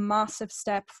take a massive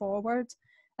step forward.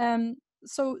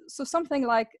 So something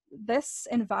like this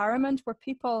environment where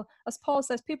people, as Paul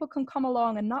says, people can come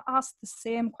along and not ask the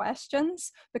same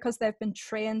questions because they've been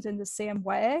trained in the same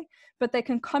way, but they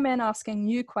can come in asking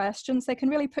new questions. They can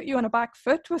really put you on a back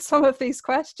foot with some of these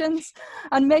questions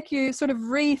and make you sort of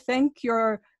rethink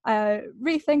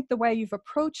the way you've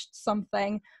approached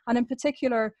something, and in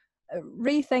particular,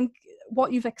 rethink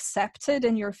what you've accepted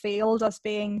in your field as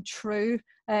being true,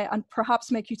 and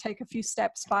perhaps make you take a few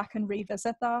steps back and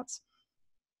revisit that.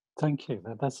 Thank you.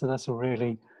 That's a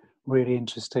really, really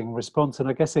interesting response, and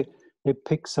I guess it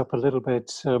picks up a little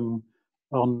bit on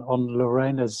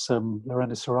Lorena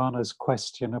Serrano's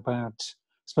question about.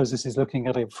 I suppose this is looking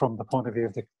at it from the point of view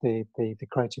of the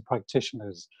creative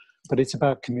practitioners, but it's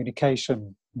about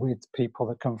communication with people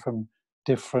that come from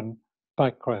different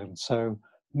backgrounds. So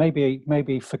maybe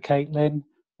for Caitlin,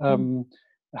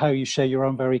 how you share your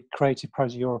own very creative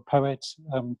process. You're a poet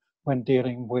when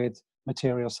dealing with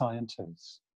material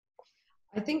scientists.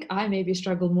 I think I maybe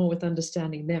struggle more with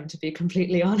understanding them, to be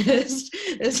completely honest.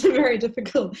 It's a very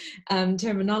difficult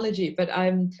terminology, but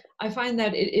I find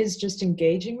that it is just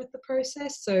engaging with the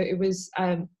process. So it was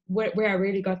where I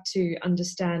really got to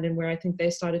understand, and where I think they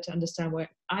started to understand what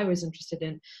I was interested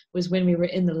in, was when we were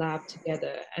in the lab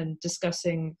together and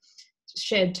discussing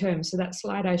shared terms. So that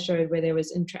slide I showed where there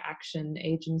was interaction,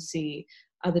 agency,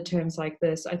 other terms like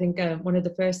this. I think one of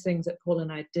the first things that Paul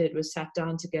and I did was sat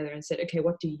down together and said, okay,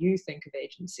 what do you think of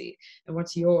agency? And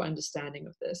what's your understanding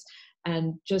of this?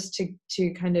 And just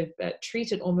to kind of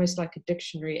treat it almost like a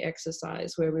dictionary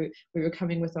exercise where we were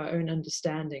coming with our own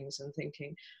understandings and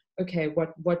thinking, okay,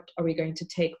 what are we going to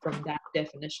take from that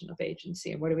definition of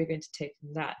agency, and what are we going to take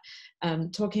from that?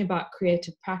 Talking about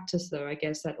creative practice, though, I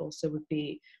guess that also would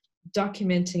be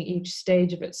documenting each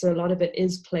stage of it. So a lot of it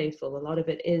is playful, a lot of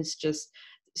it is just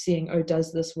seeing, oh,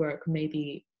 does this work?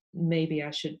 Maybe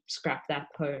I should scrap that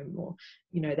poem, or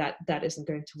that isn't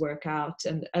going to work out.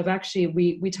 And I've actually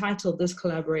we titled this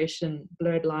collaboration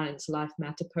Blurred Lines, Life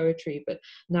Matter Poetry, but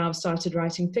now I've started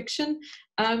writing fiction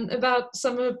about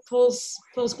some of Paul's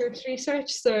group's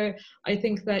research. So I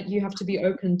think that you have to be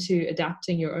open to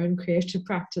adapting your own creative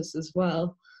practice as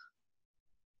well.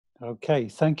 Okay,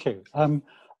 thank you. I'm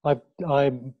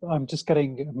just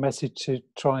getting a message to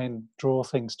try and draw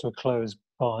things to a close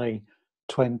by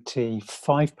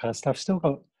 25 past. I've still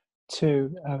got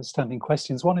two outstanding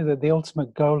questions. One is the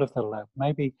ultimate goal of the lab.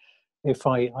 Maybe if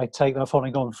I take that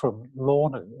following on from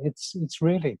Lorna, it's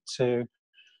really to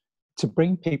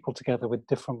bring people together with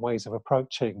different ways of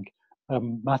approaching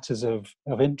matters of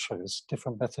interest,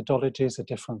 different methodologies, a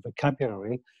different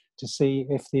vocabulary, to see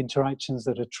if the interactions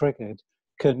that are triggered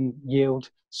can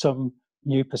yield some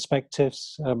new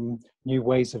perspectives, new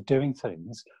ways of doing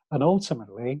things. And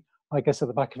ultimately, I guess at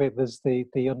the back of it, there's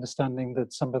the understanding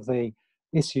that some of the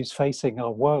issues facing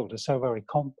our world are so very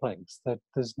complex that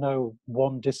there's no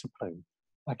one discipline,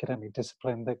 academic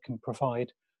discipline, that can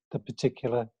provide the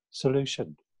particular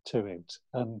solution to it.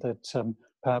 And that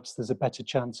perhaps there's a better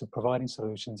chance of providing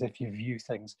solutions if you view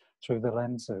things through the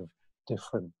lens of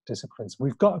different disciplines.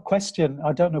 We've got a question,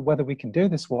 I don't know whether we can do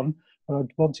this one, but I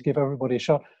want to give everybody a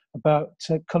shot, about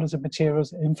colours of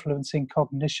materials influencing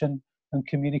cognition and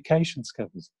communication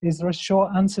skills. Is there a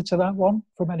short answer to that one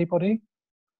from anybody?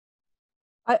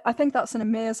 I think that's an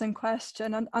amazing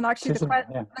question, and actually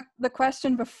the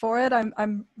question before it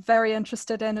I'm very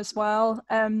interested in as well.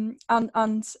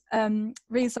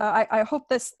 Riza, I hope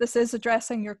this is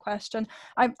addressing your question.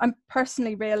 I'm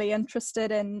personally really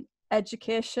interested in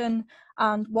education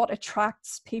and what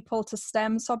attracts people to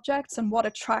STEM subjects and what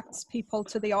attracts people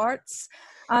to the arts,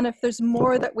 and if there's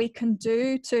more that we can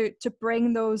do to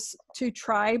bring those two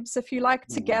tribes, if you like,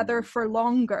 together for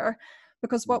longer.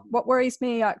 Because what worries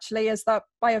me actually is that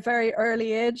by a very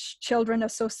early age, children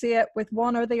associate with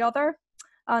one or the other.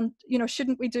 And, you know,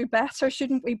 shouldn't we do better?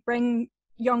 Shouldn't we bring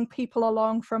young people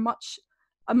along for a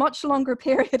much longer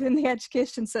period in the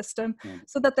education system,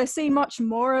 so that they see much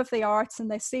more of the arts and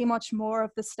they see much more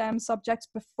of the STEM subjects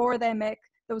before they make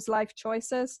those life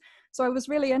choices? So I was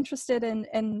really interested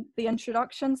in the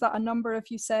introductions that a number of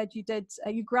you said you did.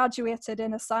 You graduated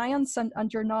in a science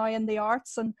and you're now in the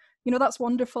arts, and you know, that's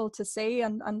wonderful to see,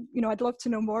 and you know, I'd love to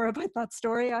know more about that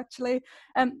story actually.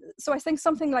 So I think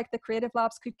something like the Creative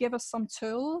Labs could give us some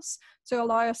tools to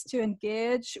allow us to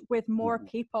engage with more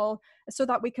people, so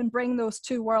that we can bring those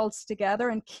two worlds together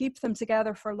and keep them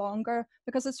together for longer.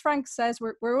 Because as Frank says,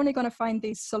 we're only going to find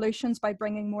these solutions by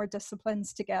bringing more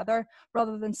disciplines together,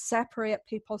 rather than separate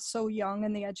people so young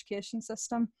in the education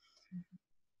system.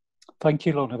 Thank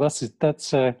you, Lorna.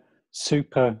 That's a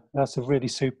really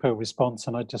super response,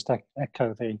 and I just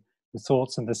echo the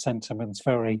thoughts and the sentiments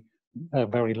very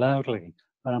loudly.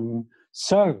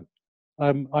 So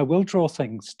I will draw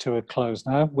things to a close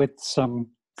now with some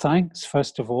thanks.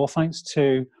 First of all, thanks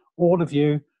to all of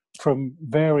you from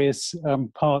various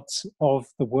parts of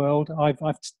the world.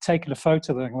 I've taken a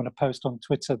photo that I'm going to post on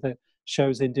Twitter that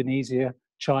shows Indonesia,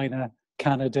 China,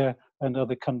 Canada, and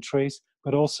other countries,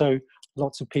 but also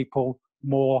lots of people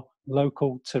more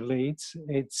local to Leeds.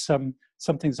 It's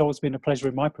something that's always been a pleasure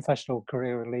in my professional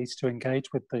career at Leeds to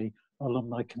engage with the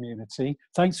alumni community.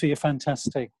 Thanks for your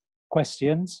fantastic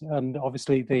questions, and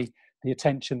obviously the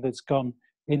attention that's gone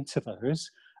into those.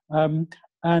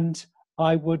 And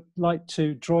I would like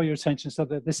to draw your attention so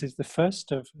that this is the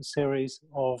first of a series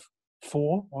of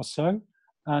 4 or so,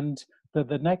 and that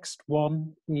the next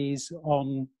one is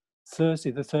on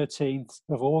Thursday, the 13th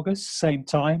of August, same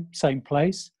time, same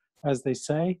place, as they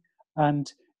say,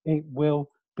 and it will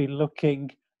be looking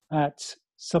at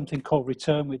something called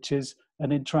Return, which is an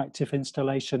interactive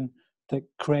installation that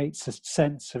creates a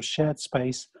sense of shared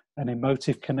space and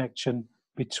emotive connection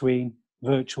between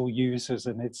virtual users,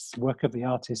 and it's work of the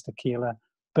artist Akila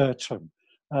Bertram.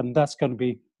 And that's going to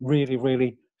be really,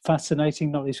 really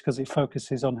fascinating, not least because it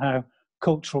focuses on how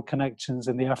cultural connections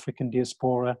in the African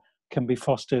diaspora can be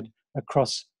fostered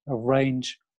across a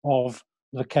range of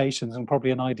locations, and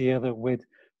probably an idea that with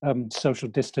social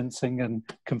distancing and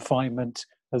confinement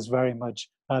has very much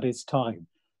had its time.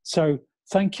 So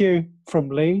thank you from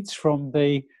Leeds, from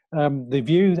the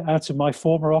view out of my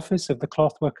former office of the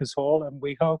Clothworkers Hall, and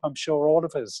we hope, I'm sure all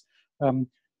of us,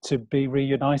 to be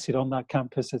reunited on that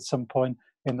campus at some point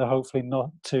in the hopefully not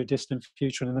too distant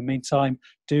future. And in the meantime,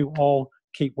 do all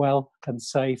keep well and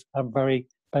safe, and very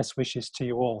best wishes to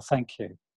you all. Thank you.